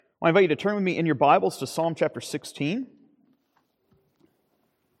I invite you to turn with me in your Bibles to Psalm chapter 16.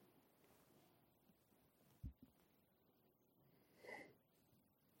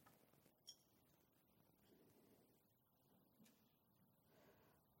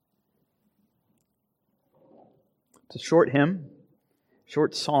 It's a short hymn,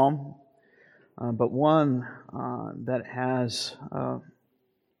 short psalm, but one that has,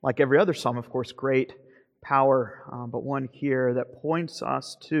 like every other psalm, of course, great power, but one here that points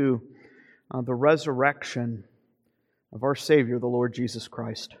us to the resurrection of our Savior, the Lord Jesus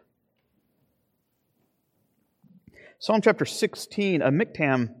Christ. Psalm chapter 16, a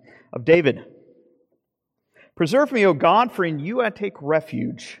miktam of David. Preserve me, O God, for in you I take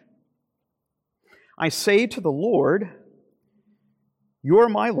refuge. I say to the Lord, you are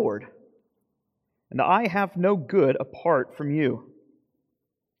my Lord, and I have no good apart from you.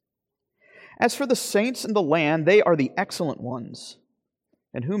 As for the saints in the land, they are the excellent ones,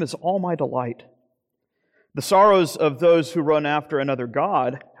 in whom is all my delight. The sorrows of those who run after another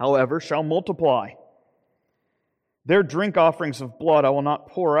god, however, shall multiply. Their drink offerings of blood I will not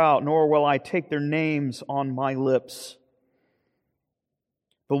pour out, nor will I take their names on my lips.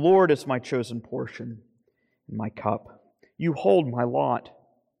 The Lord is my chosen portion and my cup. You hold my lot.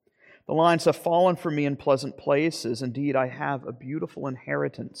 The lines have fallen for me in pleasant places. Indeed, I have a beautiful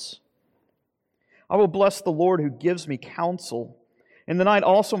inheritance. I will bless the Lord who gives me counsel. In the night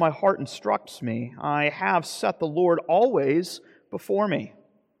also my heart instructs me. I have set the Lord always before me.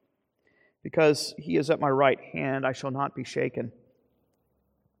 Because He is at my right hand, I shall not be shaken.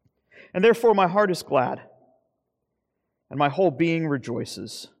 And therefore my heart is glad, and my whole being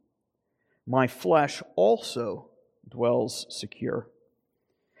rejoices. My flesh also dwells secure.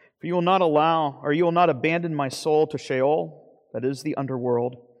 For you will not allow, or you will not abandon my soul to Sheol, that is the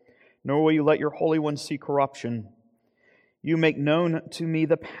underworld, nor will you let your Holy One see corruption. You make known to me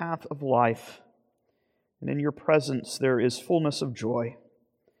the path of life, and in your presence there is fullness of joy,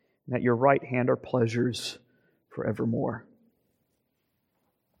 and at your right hand are pleasures forevermore.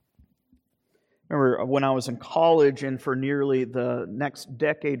 Remember when I was in college, and for nearly the next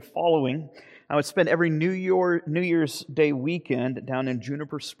decade following, I would spend every New Year's Day weekend down in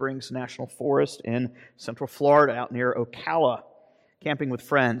Juniper Springs National Forest in Central Florida, out near Ocala, camping with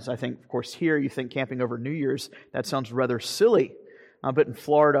friends. I think, of course, here you think camping over New Year's, that sounds rather silly. But in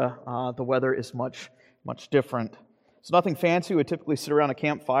Florida, the weather is much different. It's nothing fancy. We would typically sit around a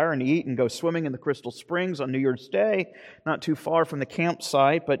campfire and eat and go swimming in the Crystal Springs on New Year's Day, not too far from the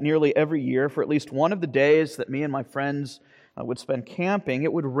campsite, but nearly every year, for at least one of the days that me and my friends would spend camping,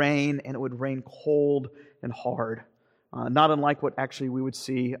 it would rain, and it would rain cold and hard. Not unlike what actually we would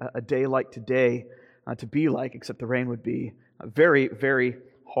see a day like today to be like, except the rain would be very, very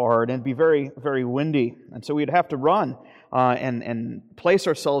hard and be very, very windy. And so we'd have to run and place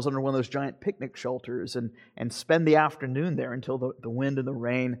ourselves under one of those giant picnic shelters and spend the afternoon there until the wind and the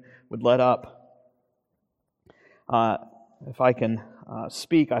rain would let up. If I can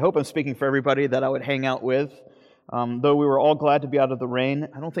speak, I hope I'm speaking for everybody that I would hang out with. Though we were all glad to be out of the rain,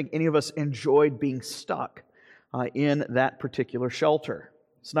 I don't think any of us enjoyed being stuck in that particular shelter.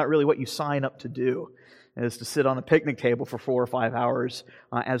 It's not really what you sign up to do, is to sit on a picnic table for 4 or 5 hours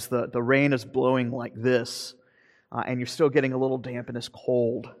as the rain is blowing like this, and you're still getting a little damp and it's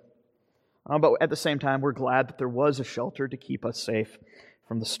cold. But at the same time, we're glad that there was a shelter to keep us safe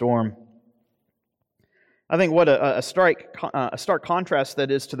from the storm. I think what a stark contrast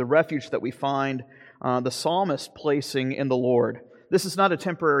that is to the refuge that we find the psalmist placing in the Lord. This is not a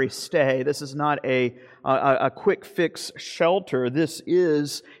temporary stay. This is not a quick fix shelter. This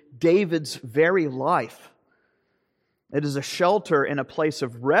is David's very life. It is a shelter and a place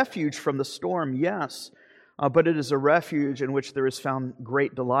of refuge from the storm, yes, but it is a refuge in which there is found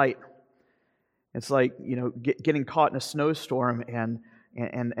great delight. It's like, getting caught in a snowstorm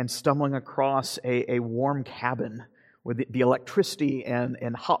and stumbling across a warm cabin with the electricity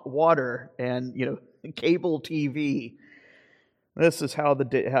and hot water and cable TV. This is how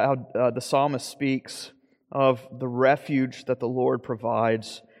the psalmist speaks of the refuge that the Lord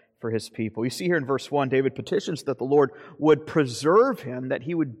provides for His people. You see here in verse 1, David petitions that the Lord would preserve him, that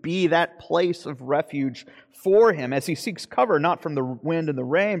He would be that place of refuge for him as he seeks cover, not from the wind and the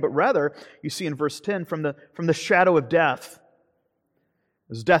rain, but rather, you see in verse 10, from the shadow of death.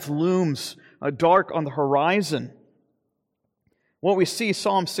 As death looms dark on the horizon. What we see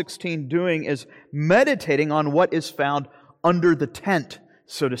Psalm 16 doing is meditating on what is found under the tent,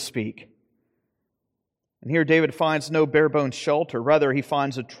 so to speak. And here David finds no bare-bones shelter. Rather, he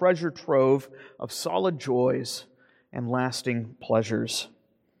finds a treasure trove of solid joys and lasting pleasures.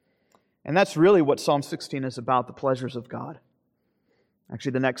 And that's really what Psalm 16 is about, the pleasures of God.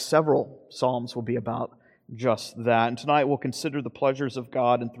 Actually, the next several Psalms will be about just that. And tonight we'll consider the pleasures of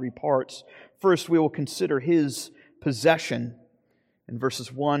God in three parts. First, we will consider His possession in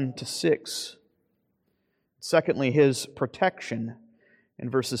verses 1 to 6. Secondly, His protection in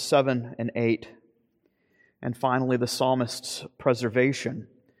verses 7 and 8. And finally, the psalmist's preservation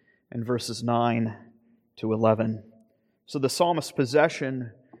in verses 9 to 11. So the psalmist's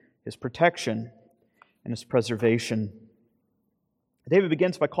possession, his protection, and his preservation. David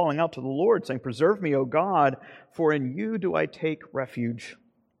begins by calling out to the Lord, saying, "Preserve me, O God, for in you do I take refuge."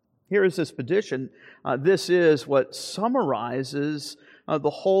 Here is his petition. This is what summarizes the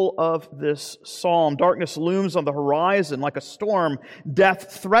whole of this psalm. Darkness looms on the horizon like a storm.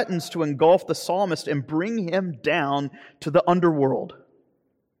 Death threatens to engulf the psalmist and bring him down to the underworld.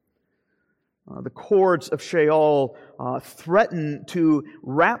 The cords of Sheol threaten to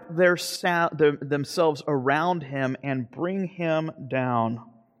wrap themselves around him and bring him down.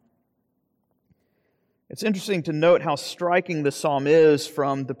 It's interesting to note how striking this psalm is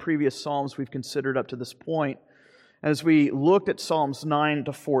from the previous psalms we've considered up to this point. As we looked at Psalms 9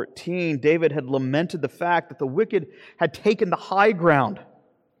 to 14, David had lamented the fact that the wicked had taken the high ground,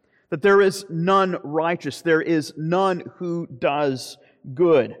 that there is none righteous, there is none who does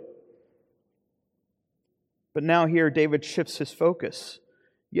good. But now here David shifts his focus.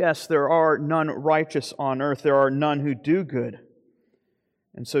 Yes, there are none righteous on earth, there are none who do good.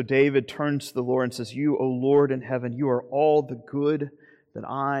 And so David turns to the Lord and says, "You, O Lord in heaven, you are all the good that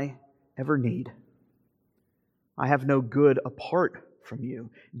I ever need. I have no good apart from you."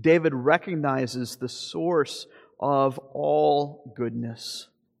 David recognizes the source of all goodness,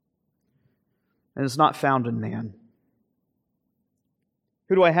 and it's not found in man.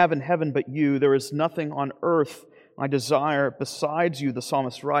 "Who do I have in heaven but you? There is nothing on earth I desire besides you," the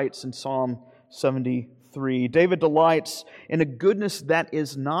psalmist writes in Psalm 73. David delights in a goodness that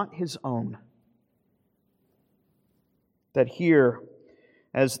is not his own. That here,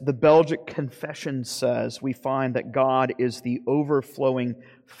 as the Belgic Confession says, we find that God is the overflowing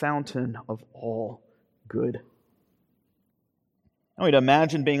fountain of all good. I mean,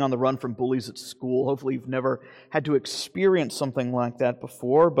 imagine being on the run from bullies at school. Hopefully you've never had to experience something like that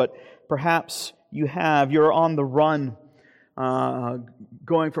before, but perhaps you have. You're on the run,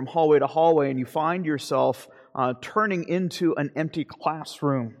 going from hallway to hallway, and you find yourself turning into an empty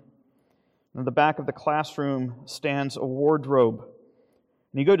classroom. In the back of the classroom stands a wardrobe.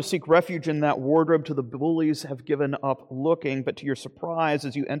 And you go to seek refuge in that wardrobe till the bullies have given up looking, but to your surprise,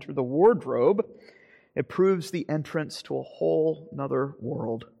 as you enter the wardrobe, it proves the entrance to a whole other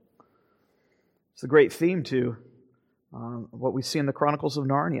world. It's a great theme to what we see in the Chronicles of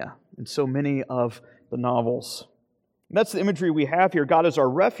Narnia and so many of the novels. And that's the imagery we have here. God is our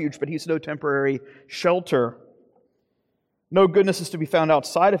refuge, but He's no temporary shelter. No goodness is to be found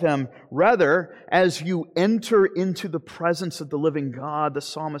outside of Him. Rather, as you enter into the presence of the living God, the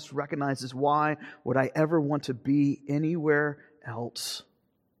psalmist recognizes, why would I ever want to be anywhere else?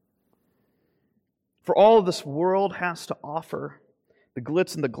 For all this world has to offer, the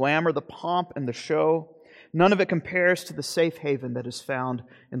glitz and the glamour, the pomp and the show, none of it compares to the safe haven that is found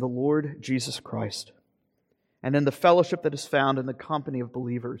in the Lord Jesus Christ and in the fellowship that is found in the company of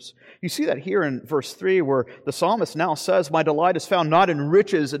believers. You see that here in verse 3, where the psalmist now says, "My delight is found not in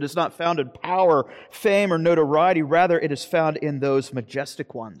riches, it is not found in power, fame, or notoriety. Rather, it is found in those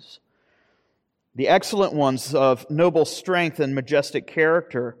majestic ones, the excellent ones of noble strength and majestic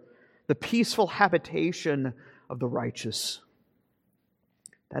character, the peaceful habitation of the righteous."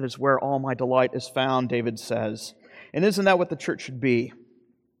 That is where all my delight is found, David says. And isn't that what the church should be?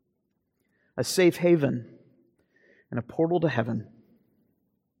 A safe haven and a portal to heaven,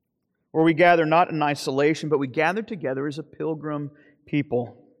 where we gather not in isolation, but we gather together as a pilgrim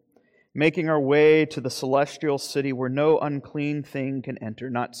people, making our way to the celestial city where no unclean thing can enter,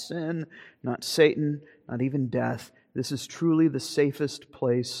 not sin, not Satan, not even death. This is truly the safest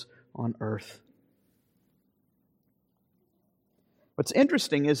place on earth. What's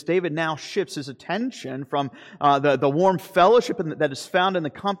interesting is David now shifts his attention from the warm fellowship that is found in the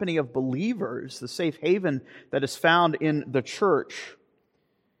company of believers, the safe haven that is found in the church.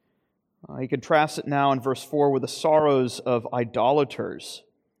 He contrasts it now in verse 4 with the sorrows of idolaters.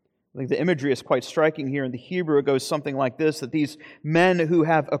 I think the imagery is quite striking here. In the Hebrew, it goes something like this, that these men who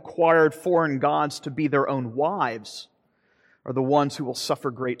have acquired foreign gods to be their own wives are the ones who will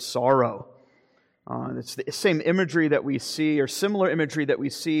suffer great sorrow. It's the same imagery that we see, or similar imagery that we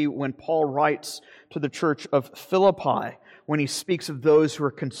see when Paul writes to the church of Philippi, when he speaks of those who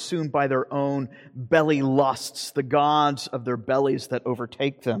are consumed by their own belly lusts, the gods of their bellies that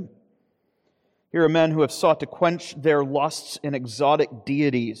overtake them. Here are men who have sought to quench their lusts in exotic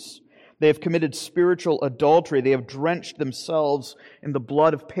deities. They have committed spiritual adultery. They have drenched themselves in the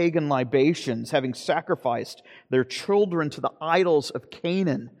blood of pagan libations, having sacrificed their children to the idols of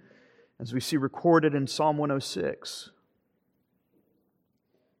Canaan, as we see recorded in Psalm 106.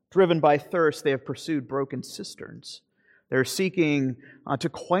 Driven by thirst, they have pursued broken cisterns. They're seeking to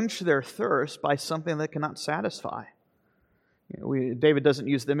quench their thirst by something that cannot satisfy. David doesn't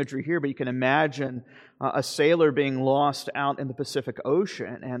use the imagery here, but you can imagine a sailor being lost out in the Pacific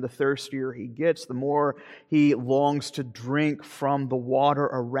Ocean, and the thirstier he gets, the more he longs to drink from the water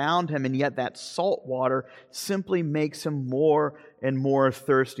around him, and yet that salt water simply makes him more and more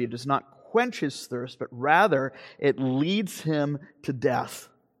thirsty. It does not quench his thirst, but rather it leads him to death.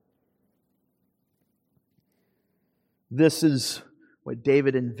 This is what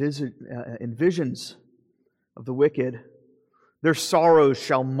David envisions of the wicked. Their sorrows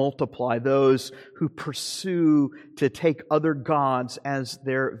shall multiply, those who pursue to take other gods as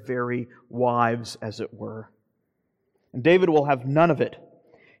their very wives, as it were. And David will have none of it.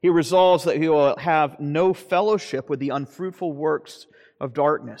 He resolves that he will have no fellowship with the unfruitful works of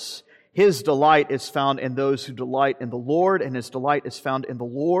darkness. His delight is found in those who delight in the Lord, and his delight is found in the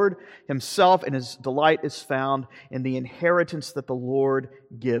Lord himself, and his delight is found in the inheritance that the Lord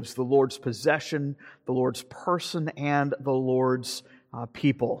gives, the Lord's possession, the Lord's person, and the Lord's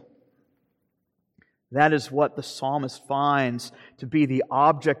people. That is what the psalmist finds to be the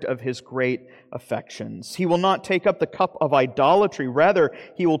object of his great affections. He will not take up the cup of idolatry. Rather,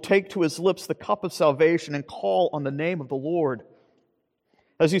 he will take to his lips the cup of salvation and call on the name of the Lord.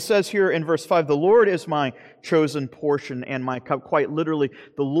 As he says here in verse 5, the Lord is my chosen portion and my cup. Quite literally,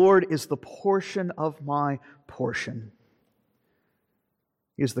 the Lord is the portion of my portion.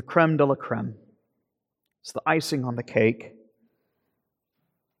 He is the creme de la creme. It's the icing on the cake.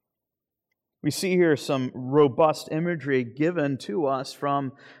 We see here some robust imagery given to us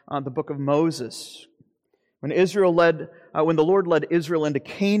from the book of Moses. When the Lord led Israel into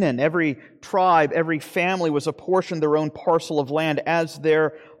Canaan, every tribe, every family was apportioned their own parcel of land as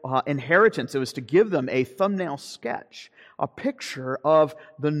their inheritance. It was to give them a thumbnail sketch, a picture of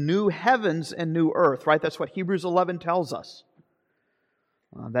the new heavens and new earth, right? That's what Hebrews 11 tells us.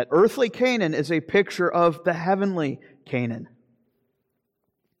 That earthly Canaan is a picture of the heavenly Canaan.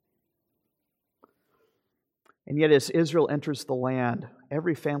 And yet as Israel enters the land,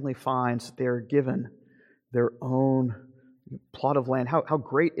 every family finds they're given their own plot of land. How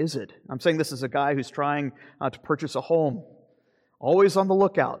great is it? I'm saying this as a guy who's trying to purchase a home. Always on the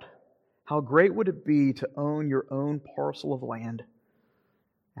lookout. How great would it be to own your own parcel of land?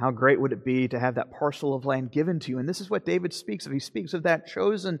 How great would it be to have that parcel of land given to you? And this is what David speaks of. He speaks of that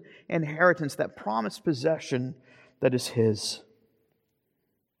chosen inheritance, that promised possession that is his.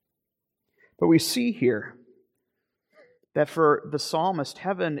 But we see here that for the psalmist,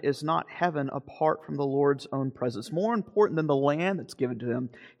 heaven is not heaven apart from the Lord's own presence. More important than the land that's given to him,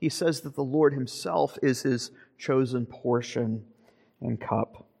 he says that the Lord himself is his chosen portion and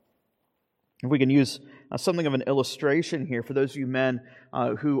cup. If we can use something of an illustration here for those of you men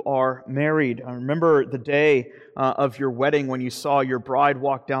who are married. Remember the day of your wedding when you saw your bride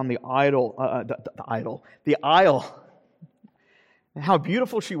walk down the aisle. And how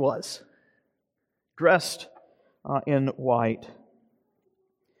beautiful she was, dressed in white.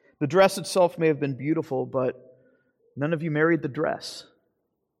 The dress itself may have been beautiful, but none of you married the dress.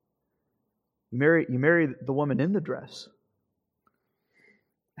 You married the woman in the dress.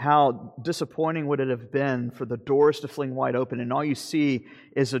 How disappointing would it have been for the doors to fling wide open and all you see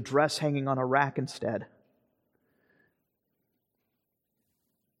is a dress hanging on a rack instead?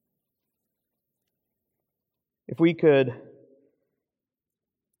 If we could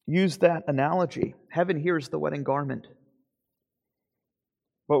use that analogy, heaven here is the wedding garment.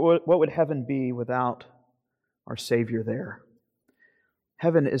 What would heaven be without our Savior there?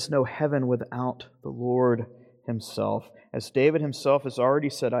 Heaven is no heaven without the Lord himself. As David himself has already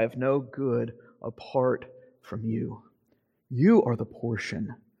said, I have no good apart from you. You are the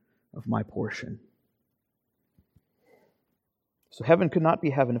portion of my portion. So heaven could not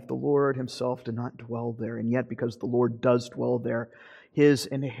be heaven if the Lord himself did not dwell there. And yet, because the Lord does dwell there, his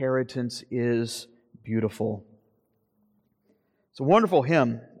inheritance is beautiful. It's a wonderful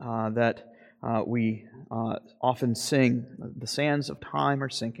hymn that we often sing. The sands of time are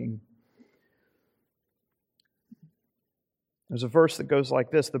sinking. There's a verse that goes like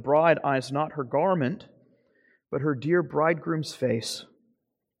this: the bride eyes not her garment, but her dear bridegroom's face.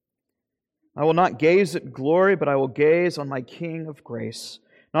 I will not gaze at glory, but I will gaze on my King of grace.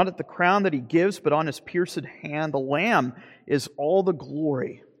 Not at the crown that he gives, but on his pierced hand. The Lamb is all the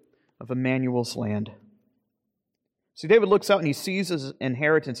glory of Emmanuel's land. See, David looks out and he sees his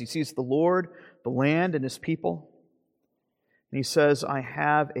inheritance. He sees the Lord, the land, and His people. And he says, I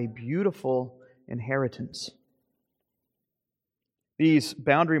have a beautiful inheritance. These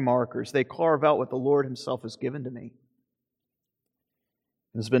boundary markers, they carve out what the Lord Himself has given to me.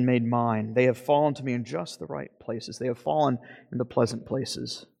 It has been made mine. They have fallen to me in just the right places. They have fallen in the pleasant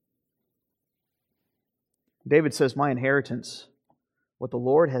places. David says, my inheritance, what the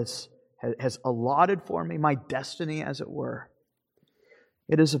Lord has allotted for me, my destiny as it were,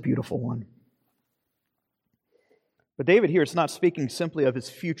 it is a beautiful one. But David here is not speaking simply of his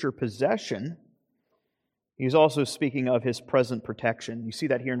future possession. He's also speaking of his present protection. You see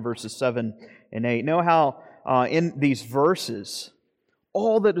that here in verses 7 and 8. Know how in these verses,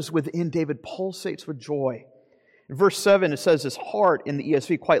 all that is within David pulsates with joy. In verse 7, it says his heart, in the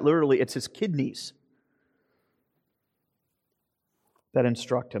ESV, quite literally, it's his kidneys that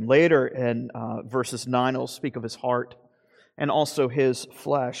instruct him. Later in verses 9, it'll speak of his heart and also his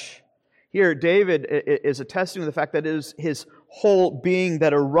flesh. Here, David is attesting to the fact that it is his whole being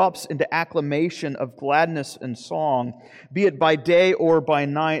that erupts into acclamation of gladness and song. Be it by day or by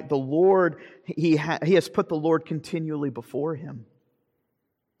night, the Lord, he has put the Lord continually before him.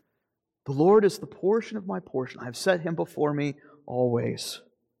 The Lord is the portion of my portion. I have set Him before me always.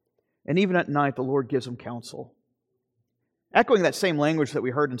 And even at night, the Lord gives him counsel. Echoing that same language that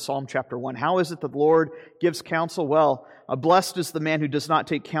we heard in Psalm chapter 1. How is it that the Lord gives counsel? Well, blessed is the man who does not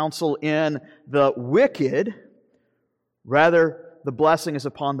take counsel in the wicked. Rather, the blessing is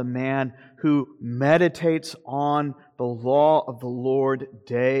upon the man who meditates on the law of the Lord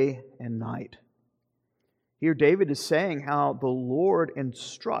day and night. Here David is saying how the Lord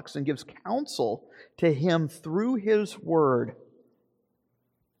instructs and gives counsel to him through His Word.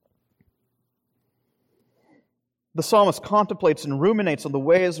 The psalmist contemplates and ruminates on the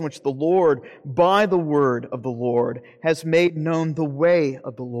ways in which the Lord, by the word of the Lord, has made known the way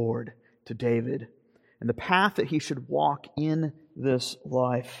of the Lord to David and the path that he should walk in this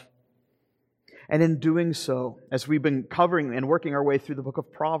life. And in doing so, as we've been covering and working our way through the book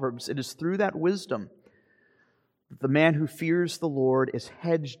of Proverbs, it is through that wisdom that the man who fears the Lord is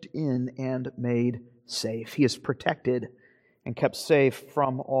hedged in and made safe. He is protected and kept safe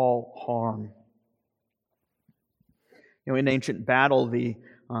from all harm. You know, in ancient battle, the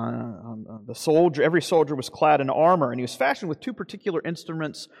soldier, every soldier was clad in armor, and he was fashioned with two particular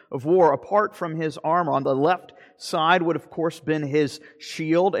instruments of war apart from his armor. On the left side would, of course, been his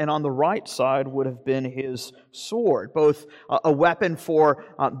shield, and on the right side would have been his sword, both a weapon for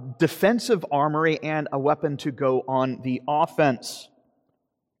defensive armory and a weapon to go on the offense.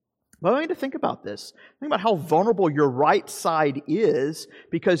 But I want you to think about this. Think about how vulnerable your right side is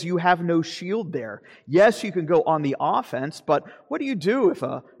because you have no shield there. Yes, you can go on the offense, but what do you do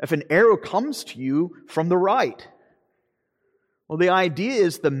if an arrow comes to you from the right? Well, the idea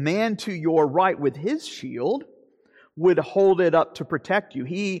is the man to your right with his shield would hold it up to protect you.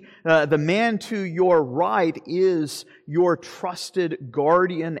 The man to your right is your trusted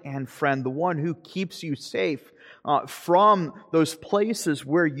guardian and friend, the one who keeps you safe from those places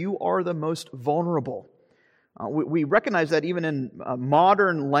where you are the most vulnerable. We recognize that even in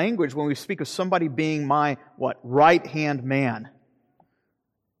modern language when we speak of somebody being my, right-hand man.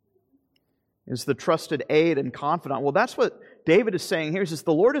 Is the trusted aid and confidant. Well, that's what David is saying here. He says,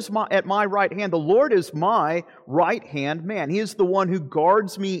 the Lord is at my right hand. The Lord is my right-hand man. He is the one who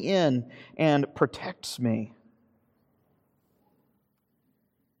guards me in and protects me.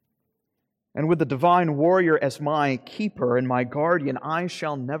 And with the divine warrior as my keeper and my guardian, I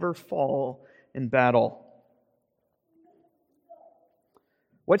shall never fall in battle.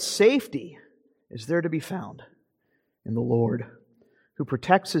 What safety is there to be found in the Lord, who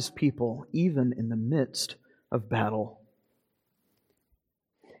protects His people even in the midst of battle?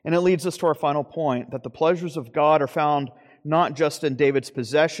 And it leads us to our final point, that the pleasures of God are found not just in David's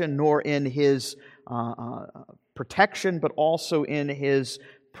possession, nor in his protection, but also in his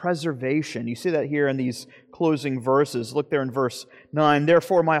preservation. You see that here in these closing verses. Look there in verse 9.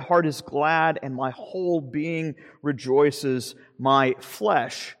 Therefore my heart is glad and my whole being rejoices. My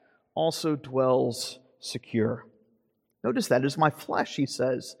flesh also dwells secure. Notice that it is my flesh, he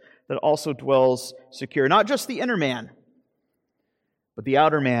says, that also dwells secure. Not just the inner man, but the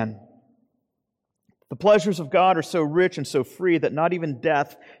outer man. The pleasures of God are so rich and so free that not even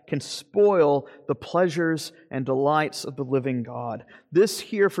death can spoil the pleasures and delights of the living God. This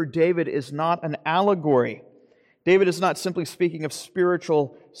here for David is not an allegory. David is not simply speaking of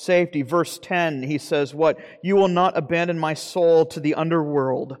spiritual safety. Verse 10, he says, "You will not abandon my soul to the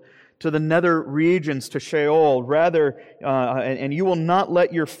underworld, to the nether regions, to Sheol. Rather, and you will not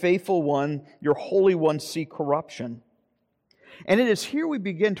let your faithful one, your Holy One, see corruption. And it is here we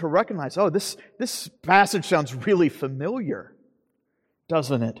begin to recognize, this passage sounds really familiar,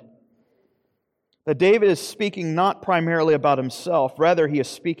 doesn't it? That David is speaking not primarily about himself, rather he is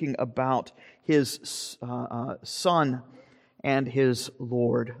speaking about his Son and his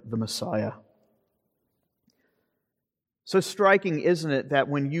Lord, the Messiah. So striking, isn't it, that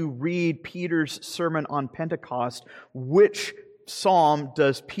when you read Peter's sermon on Pentecost, which psalm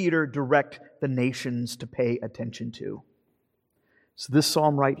does Peter direct the nations to pay attention to? It's this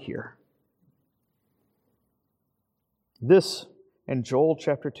psalm right here. This and Joel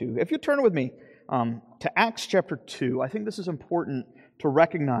chapter 2. If you turn with me to Acts chapter 2, I think this is important to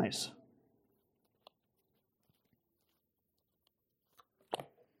recognize.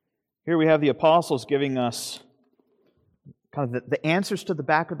 Here we have the apostles giving us kind of the answers to the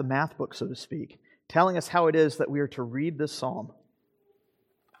back of the math book, so to speak, telling us how it is that we are to read this psalm.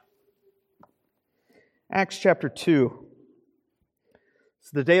 Acts chapter 2.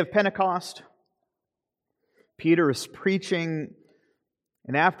 It's the day of Pentecost. Peter is preaching,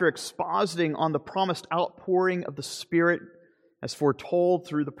 and after expositing on the promised outpouring of the Spirit as foretold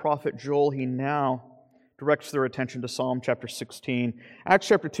through the prophet Joel, he now directs their attention to Psalm chapter 16. Acts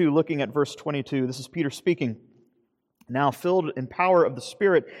chapter 2, looking at verse 22, this is Peter speaking. Now filled in power of the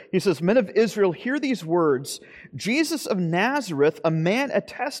Spirit, he says, "Men of Israel, hear these words. Jesus of Nazareth, a man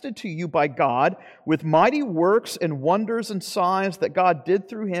attested to you by God with mighty works and wonders and signs that God did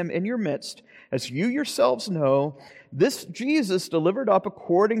through him in your midst, as you yourselves know. This Jesus delivered up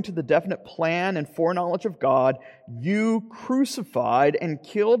according to the definite plan and foreknowledge of God, you crucified and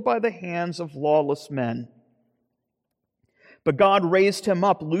killed by the hands of lawless men. But God raised him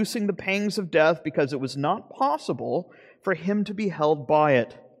up, loosing the pangs of death, because it was not possible for him to be held by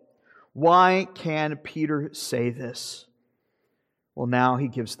it." Why can Peter say this? Well, now he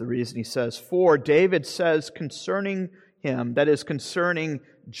gives the reason. He says, "For David says concerning him," that is, concerning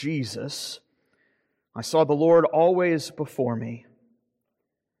Jesus, "I saw the Lord always before me.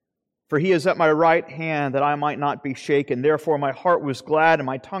 For he is at my right hand, that I might not be shaken. Therefore my heart was glad, and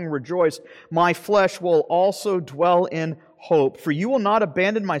my tongue rejoiced. My flesh will also dwell in hope. For you will not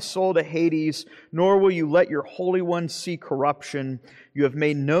abandon my soul to Hades, nor will you let your Holy One see corruption. You have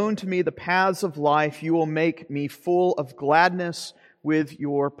made known to me the paths of life. You will make me full of gladness with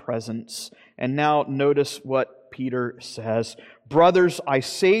your presence." And now notice what Peter says. "Brothers, I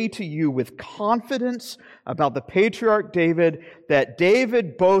say to you with confidence about the patriarch David, that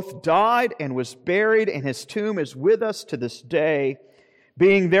David both died and was buried, and his tomb is with us to this day.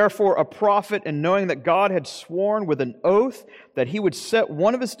 Being therefore a prophet, and knowing that God had sworn with an oath that he would set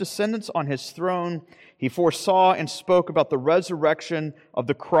one of his descendants on his throne, he foresaw and spoke about the resurrection of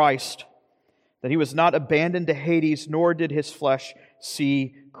the Christ, that he was not abandoned to Hades, nor did his flesh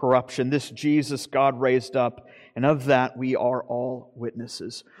see corruption. This Jesus God raised up, and of that we are all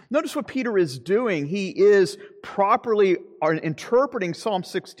witnesses." Notice what Peter is doing. He is properly interpreting Psalm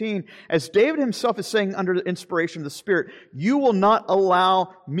 16 as David himself is saying under the inspiration of the Spirit, "You will not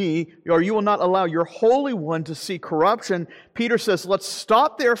allow me, or you will not allow your Holy One to see corruption." Peter says, let's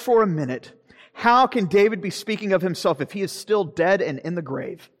stop there for a minute. How can David be speaking of himself if he is still dead and in the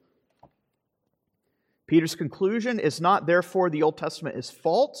grave? Peter's conclusion is not, therefore, the Old Testament is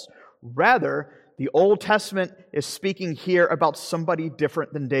false. Rather, the Old Testament is speaking here about somebody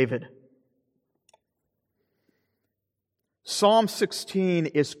different than David. Psalm 16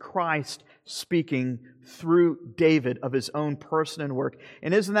 is Christ speaking through David of his own person and work.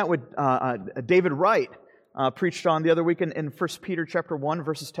 And isn't that what David Wright preached on the other week in 1 Peter chapter 1,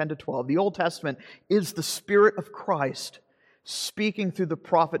 verses 10 to 12? The Old Testament is the Spirit of Christ speaking through the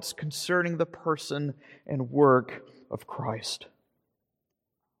prophets concerning the person and work of Christ.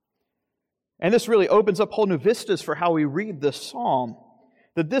 And this really opens up whole new vistas for how we read this psalm.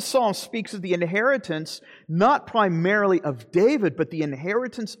 That this psalm speaks of the inheritance, not primarily of David, but the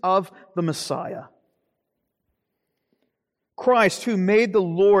inheritance of the Messiah. Christ, who made the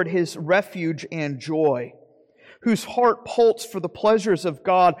Lord his refuge and joy, whose heart pulsed for the pleasures of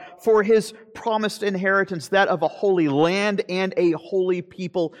God, for his promised inheritance, that of a holy land and a holy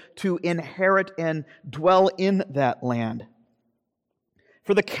people to inherit and dwell in that land.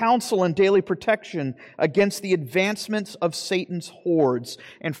 For the counsel and daily protection against the advancements of Satan's hordes,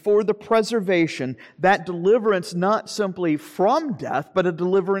 and for the preservation, that deliverance not simply from death, but a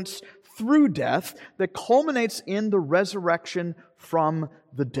deliverance through death that culminates in the resurrection from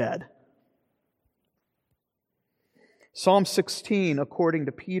the dead. Psalm 16, according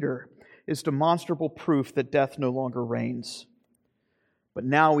to Peter, is demonstrable proof that death no longer reigns. But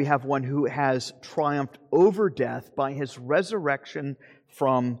now we have one who has triumphed over death by his resurrection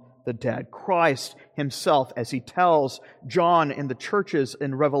from the dead. Christ himself, as he tells John in the churches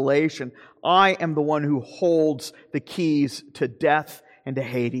in Revelation, I am the one who holds the keys to death and to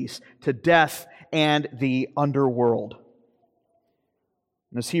Hades, to death and the underworld.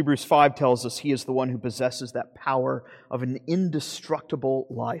 And as Hebrews 5 tells us, he is the one who possesses that power of an indestructible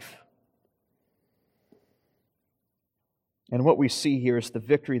life. And what we see here is the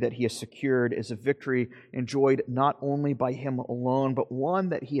victory that he has secured is a victory enjoyed not only by him alone, but one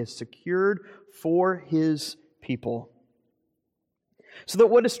that he has secured for his people. So that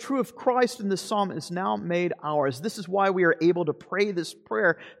what is true of Christ in this psalm is now made ours. This is why we are able to pray this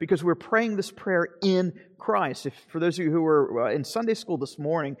prayer, because we're praying this prayer in Christ. For those of you who were in Sunday school this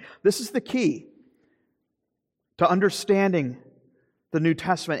morning, this is the key to understanding the New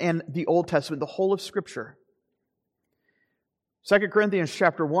Testament and the Old Testament, the whole of Scripture. 2 Corinthians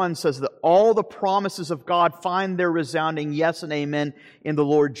chapter 1 says that all the promises of God find their resounding yes and amen in the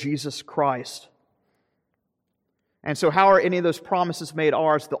Lord Jesus Christ. And so how are any of those promises made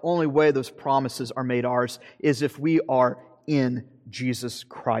ours? The only way those promises are made ours is if we are in Jesus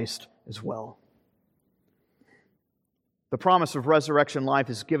Christ as well. The promise of resurrection life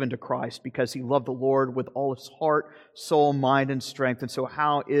is given to Christ because He loved the Lord with all His heart, soul, mind, and strength. And so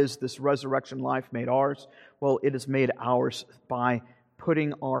how is this resurrection life made ours? Well, it is made ours by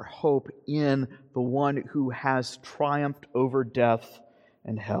putting our hope in the one who has triumphed over death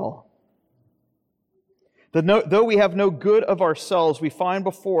and hell. Though we have no good of ourselves, we find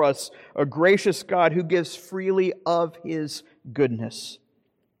before us a gracious God who gives freely of His goodness,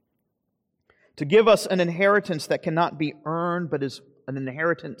 to give us an inheritance that cannot be earned, but is an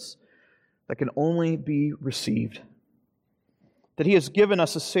inheritance that can only be received. That He has given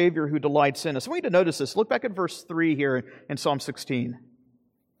us a Savior who delights in us. I want you to notice this. Look back at verse 3 here in Psalm 16.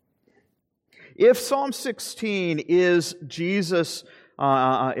 If Psalm 16 is Jesus,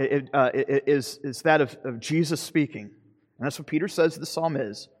 is that of Jesus speaking, and that's what Peter says the psalm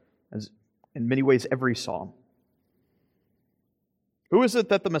is, as in many ways every psalm. Who is it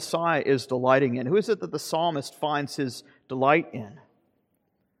that the Messiah is delighting in? Who is it that the psalmist finds his delight in?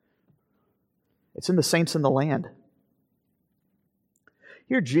 It's in the saints in the land.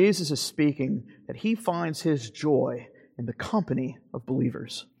 Here Jesus is speaking that He finds His joy in the company of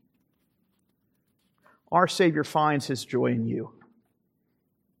believers. Our Savior finds His joy in you.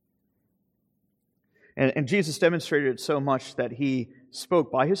 And Jesus demonstrated it so much that He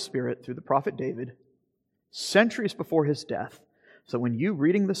spoke by His Spirit through the prophet David centuries before His death, so when you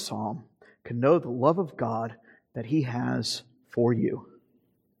reading the psalm can know the love of God that He has for you.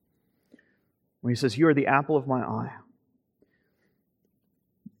 When He says, "You are the apple of my eye."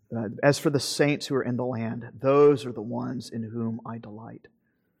 As for the saints who are in the land, those are the ones in whom I delight.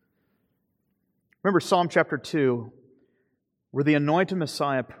 Remember Psalm chapter 2, where the anointed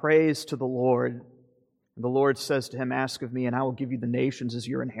Messiah prays to the Lord. The Lord says to him, "Ask of me, and I will give you the nations as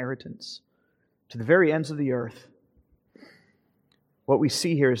your inheritance, to the very ends of the earth." What we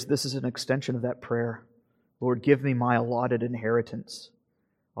see here is this is an extension of that prayer. Lord, give me my allotted inheritance.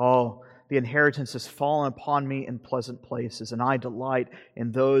 Oh, the inheritance has fallen upon me in pleasant places, and I delight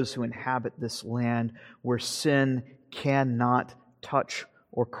in those who inhabit this land where sin cannot touch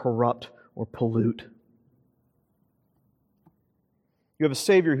or corrupt or pollute. You have a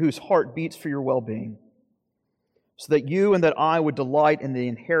Savior whose heart beats for your well-being, so that you and that I would delight in the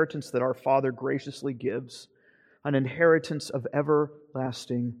inheritance that our Father graciously gives, an inheritance of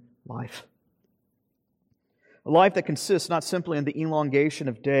everlasting life. A life that consists not simply in the elongation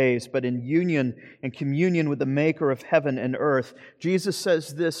of days, but in union and communion with the Maker of heaven and earth. Jesus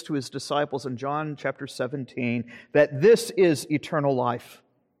says this to His disciples in John chapter 17, that this is eternal life.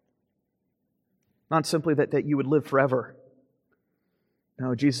 Not simply that you would live forever.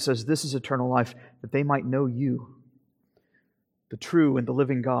 No, Jesus says this is eternal life, that they might know you, the true and the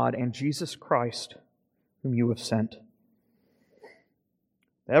living God, and Jesus Christ, whom you have sent.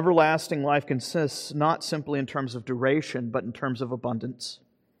 The everlasting life consists not simply in terms of duration, but in terms of abundance.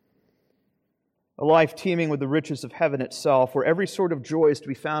 A life teeming with the riches of heaven itself, where every sort of joy is to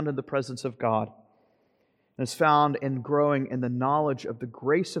be found in the presence of God, and is found in growing in the knowledge of the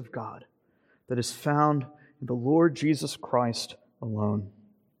grace of God that is found in the Lord Jesus Christ alone.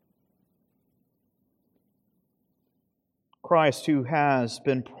 Christ, who has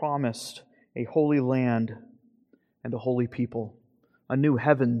been promised a holy land and a holy people, a new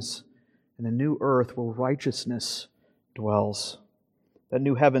heavens and a new earth where righteousness dwells. That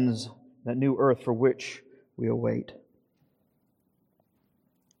new heavens, that new earth for which we await.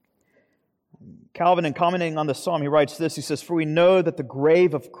 Calvin, in commenting on the psalm, he writes this. He says, "For we know that the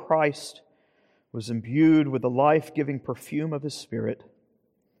grave of Christ was imbued with the life-giving perfume of His Spirit,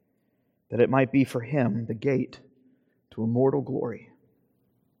 that it might be for Him the gate to immortal glory."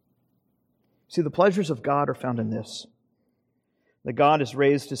 See, the pleasures of God are found in this, that God has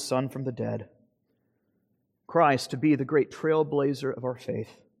raised His Son from the dead, Christ to be the great trailblazer of our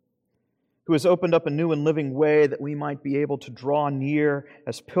faith, who has opened up a new and living way that we might be able to draw near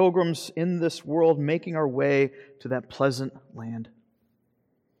as pilgrims in this world, making our way to that pleasant land.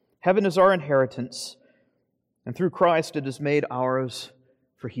 Heaven is our inheritance, and through Christ it is made ours,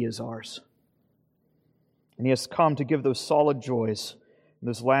 for He is ours. And He has come to give those solid joys and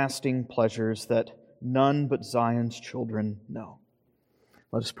those lasting pleasures that none but Zion's children know.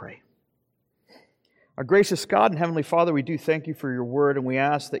 Let us pray. Our gracious God and Heavenly Father, we do thank You for Your Word, and we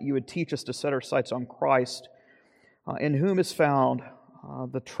ask that You would teach us to set our sights on Christ, in whom is found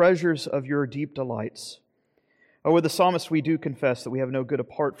the treasures of Your deep delights. Oh, with the psalmist, we do confess that we have no good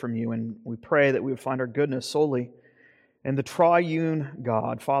apart from You, and we pray that we would find our goodness solely in the triune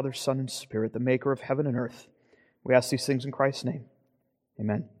God, Father, Son, and Spirit, the maker of heaven and earth. We ask these things in Christ's name. Amen.